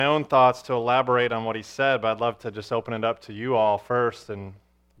my own thoughts to elaborate on what he said, but I'd love to just open it up to you all first, and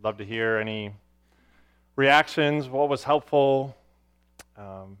I'd love to hear any reactions. What was helpful?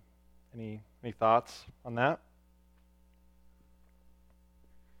 Um, any thoughts on that?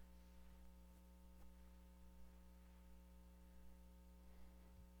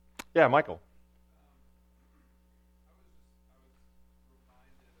 Yeah, Michael.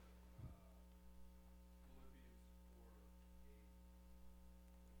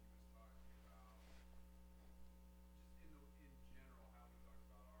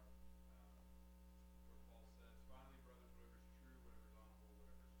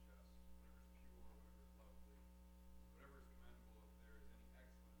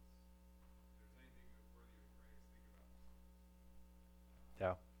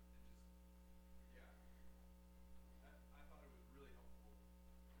 Yeah.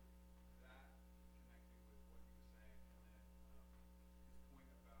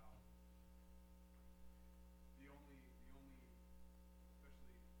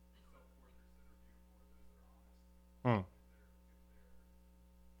 Hmm.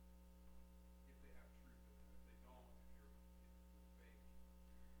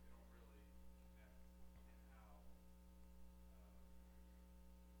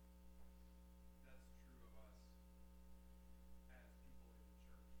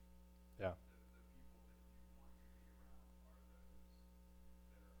 Yeah.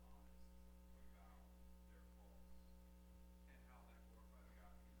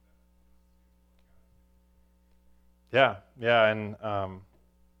 Yeah. Yeah. And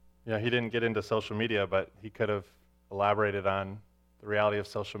he didn't get into social media, but he could have elaborated on the reality of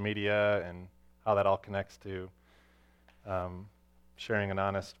social media and how that all connects to um, sharing an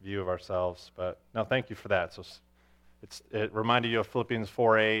honest view of ourselves. But no, thank you for that. So it reminded you of Philippians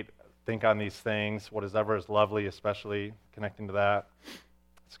 4:8. Think on these things, whatever is lovely, especially connecting to that.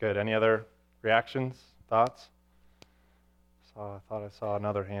 It's good. Any other reactions, thoughts? I thought I saw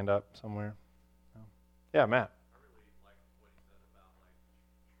another hand up somewhere. No. Yeah, Matt.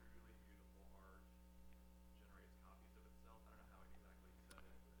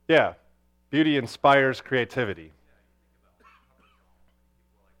 Yeah, beauty inspires creativity.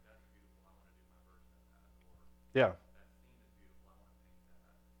 Yeah.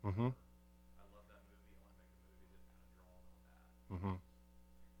 Mm-hmm. Mm-hmm.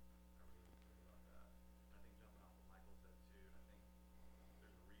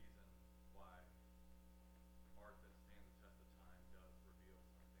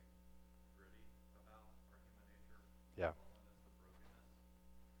 Yeah.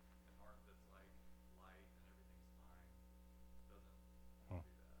 Mm.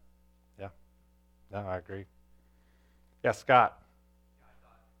 Yeah. No, I agree. Yeah, Scott.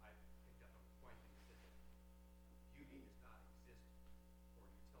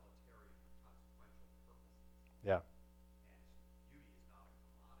 Yeah.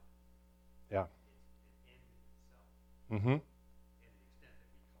 Yeah. Mm-hmm.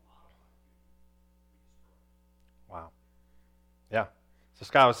 Wow. Yeah. So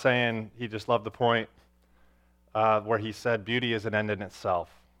Scott was saying he just loved the point where he said beauty is an end in itself.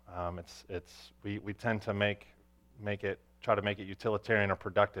 We tend to make it try to make it utilitarian or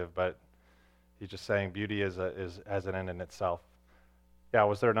productive, but he's just saying beauty is as an end in itself. Yeah.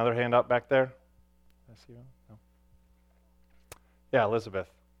 Was there another hand up back there? I see one. No. Yeah, Elizabeth.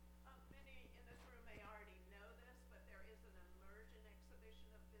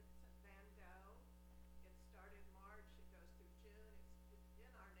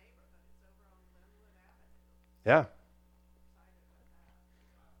 Yeah.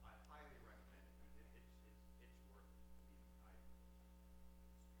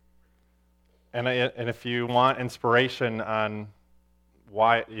 And if you want inspiration on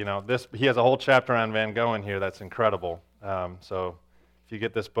why, this, he has a whole chapter on Van Gogh in here that's incredible. So if you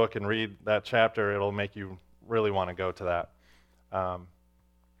get this book and read that chapter, it'll make you really want to go to that. Um,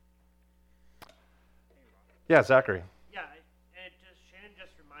 yeah, Zachary. Yeah, and Shannon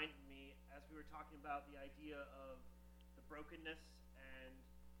just reminded me as we were talking about the idea of the brokenness and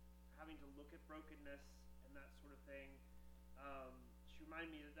having to look at brokenness and that sort of thing. She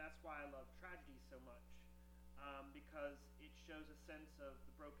reminded me that that's why I love tragedy so much, because it shows a sense of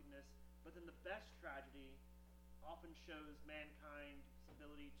the brokenness. But then the best tragedy often shows mankind's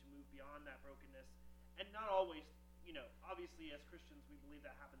ability to move beyond that brokenness, and not always. Obviously, as Christians, we believe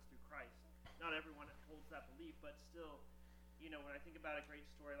that happens through Christ. Not everyone holds that belief, but still, when I think about a great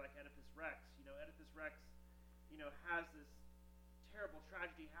story like Oedipus Rex, Oedipus Rex, has this terrible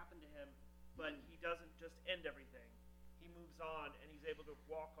tragedy happen to him, but he doesn't just end everything. He moves on, and he's able to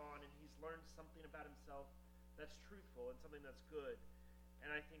walk on, and he's learned something about himself that's truthful and something that's good.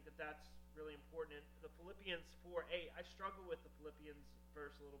 And I think that that's really important. And the Philippians 4:8, I struggle with the Philippians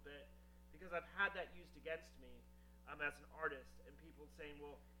verse a little bit because I've had that used against me as an artist, and people saying,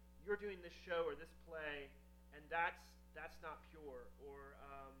 well, you're doing this show or this play, and that's not pure, or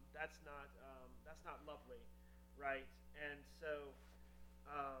that's not lovely, right? And so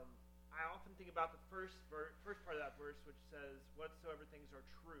I often think about the first part of that verse, which says, "Whatsoever things are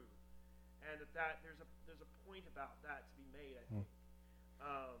true," and that there's a point about that to be made, I think,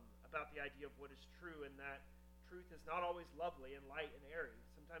 about the idea of what is true, and that truth is not always lovely and light and airy.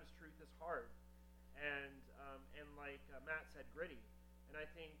 Sometimes truth is hard, and like Matt said, gritty. And I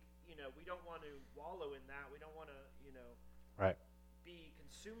think we don't want to wallow in that. We don't want to Right. be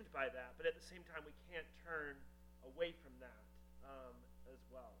consumed by that. But at the same time, we can't turn away from that as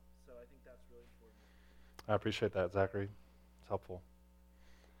well. So I think that's really important. I appreciate that, Zachary. It's helpful.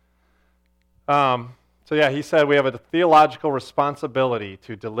 So yeah, he said we have a theological responsibility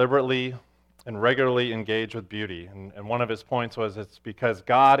to deliberately and regularly engage with beauty. And one of his points was it's because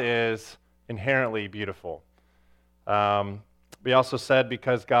God is inherently beautiful. We also said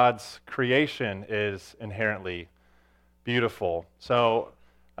because God's creation is inherently beautiful. So,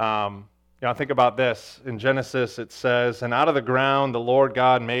 think about this. In Genesis, it says, "And out of the ground the Lord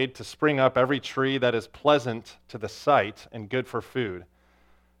God made to spring up every tree that is pleasant to the sight and good for food."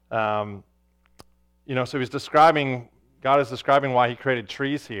 So God is describing why he created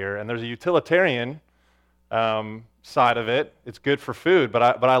trees here, and there's a utilitarian side of it. It's good for food,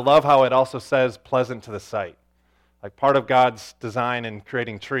 but I love how it also says pleasant to the sight. Like part of God's design in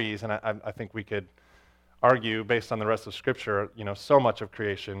creating trees, and I think we could argue based on the rest of Scripture, so much of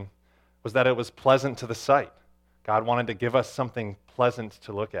creation was that it was pleasant to the sight. God wanted to give us something pleasant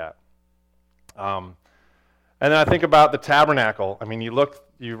to look at. And then I think about the tabernacle. I mean,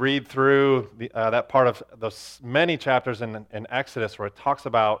 you read through that part of those many chapters in Exodus where it talks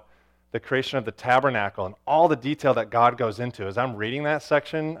about the creation of the tabernacle and all the detail that God goes into. As I'm reading that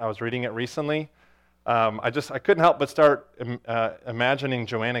section, I was reading it recently, I couldn't help but start imagining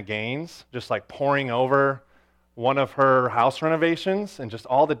Joanna Gaines just like poring over one of her house renovations and just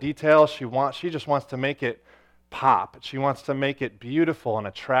all the details she wants. She just wants to make it pop. She wants to make it beautiful and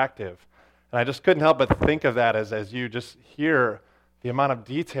attractive. And I just couldn't help but think of that as you just hear the amount of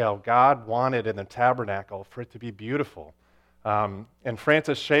detail God wanted in the tabernacle for it to be beautiful. And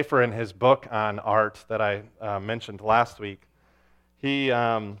Francis Schaeffer, in his book on art that I mentioned last week, he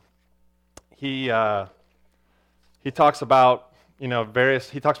talks about he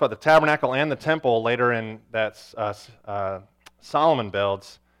talks about the tabernacle and the temple later in that Solomon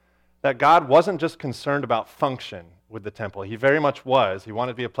builds, that God wasn't just concerned about function with the temple. He very much was. He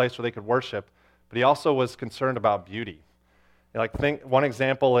wanted to be a place where they could worship, but he also was concerned about beauty. One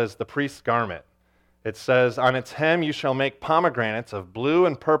example is the priest's garment. It says, "On its hem you shall make pomegranates of blue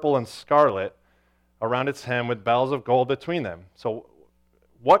and purple and scarlet around its hem with bells of gold between them." So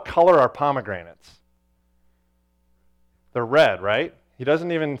what color are pomegranates? They're red, right? He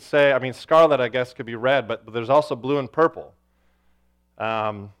doesn't even say, scarlet I guess could be red, but there's also blue and purple.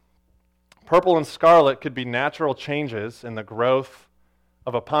 Purple and scarlet could be natural changes in the growth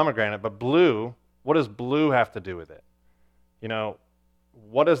of a pomegranate, but blue, what does blue have to do with it?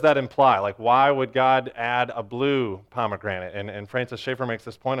 What does that imply? Why would God add a blue pomegranate? And Francis Schaeffer makes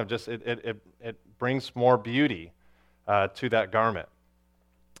this point of just it brings more beauty to that garment.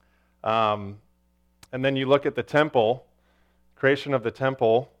 And then you look at the temple, creation of the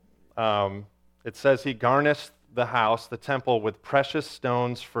temple. It says he garnished the house, the temple, with precious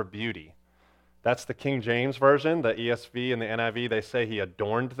stones for beauty. That's the King James Version. The ESV and the NIV, they say he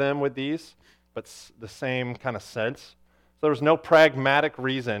adorned them with these, but the same kind of sense. So there was no pragmatic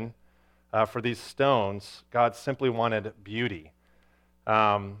reason for these stones. God simply wanted beauty.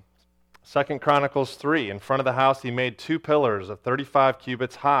 2 Chronicles 3, in front of the house he made 2 pillars of 35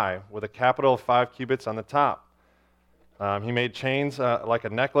 cubits high with a capital of 5 cubits on the top. He made chains like a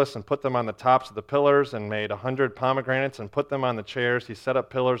necklace and put them on the tops of the pillars, and made 100 pomegranates and put them on the chairs. He set up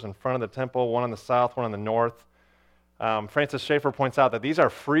pillars in front of the temple, one on the south, one on the north. Francis Schaeffer points out that these are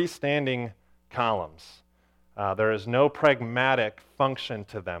freestanding columns. There is no pragmatic function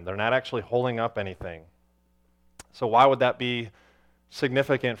to them. They're not actually holding up anything. So why would that be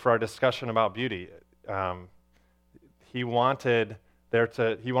significant for our discussion about beauty? He wanted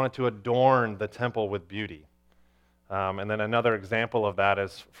to adorn the temple with beauty. And then another example of that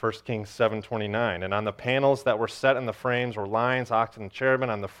is 1 Kings 7:29. "And on the panels that were set in the frames were lions, oxen, and cherubim.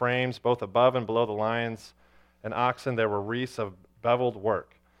 On the frames, both above and below the lions and oxen, there were wreaths of beveled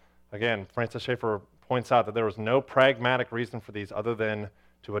work." Again, Francis Schaeffer points out that there was no pragmatic reason for these other than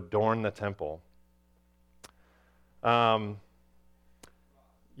to adorn the temple.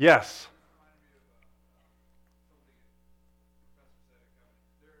 Yes.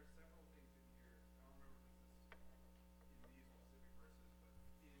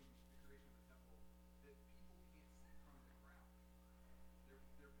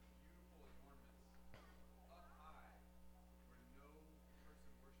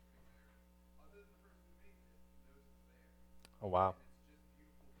 Oh, wow.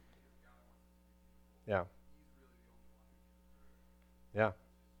 Yeah. Yeah.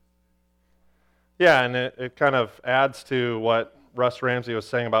 Yeah, and it kind of adds to what Russ Ramsey was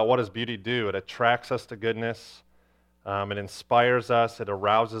saying about what does beauty do? It attracts us to goodness. It inspires us. It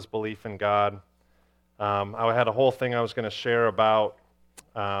arouses belief in God. I had a whole thing I was going to share about,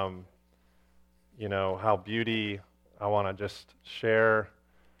 um, how beauty, I want to just share.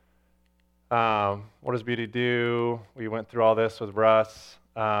 What does beauty do? We went through all this with Russ.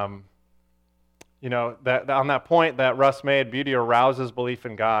 That on that point that Russ made, beauty arouses belief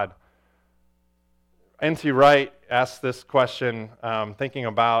in God. N.T. Wright asked this question, thinking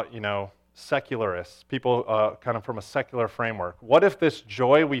about, secularists, people kind of from a secular framework. What if this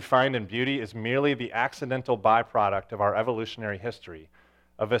joy we find in beauty is merely the accidental byproduct of our evolutionary history?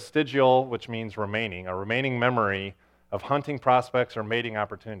 A vestigial, which means remaining, a remaining memory of hunting prospects or mating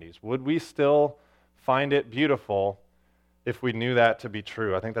opportunities. Would we still find it beautiful if we knew that to be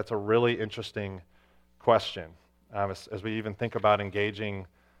true? I think that's a really interesting question as we even think about engaging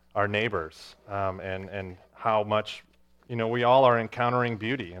our neighbors and how much, we all are encountering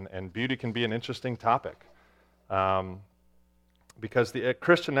beauty, and beauty can be an interesting topic because the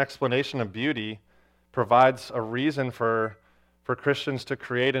Christian explanation of beauty provides a reason for Christians to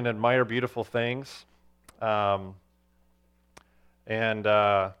create and admire beautiful things.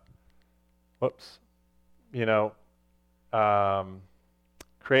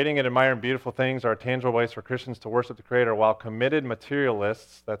 Creating and admiring beautiful things are tangible ways for Christians to worship the Creator, while committed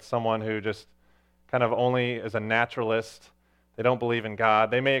materialists, that's someone who just kind of only is a naturalist, they don't believe in God,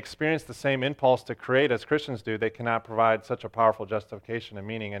 they may experience the same impulse to create as Christians do. They cannot provide such a powerful justification and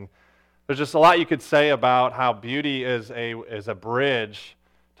meaning. And there's just a lot you could say about how beauty is a bridge,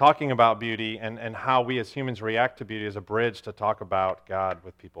 talking about beauty, and how we as humans react to beauty as a bridge to talk about God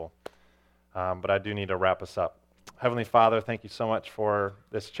with people. But I do need to wrap us up. Heavenly Father, thank you so much for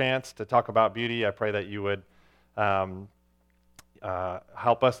this chance to talk about beauty. I pray that you would help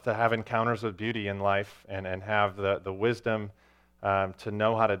us to have encounters with beauty in life and have the wisdom to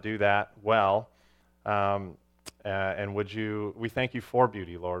know how to do that well. And we thank you for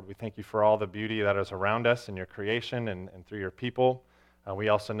beauty, Lord. We thank you for all the beauty that is around us in your creation and through your people. We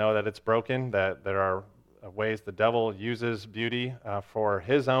also know that it's broken, that there are ways the devil uses beauty for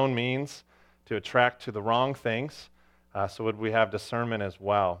his own means to attract to the wrong things. So would we have discernment as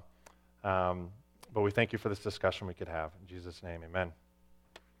well? But we thank you for this discussion we could have. In Jesus' name, amen.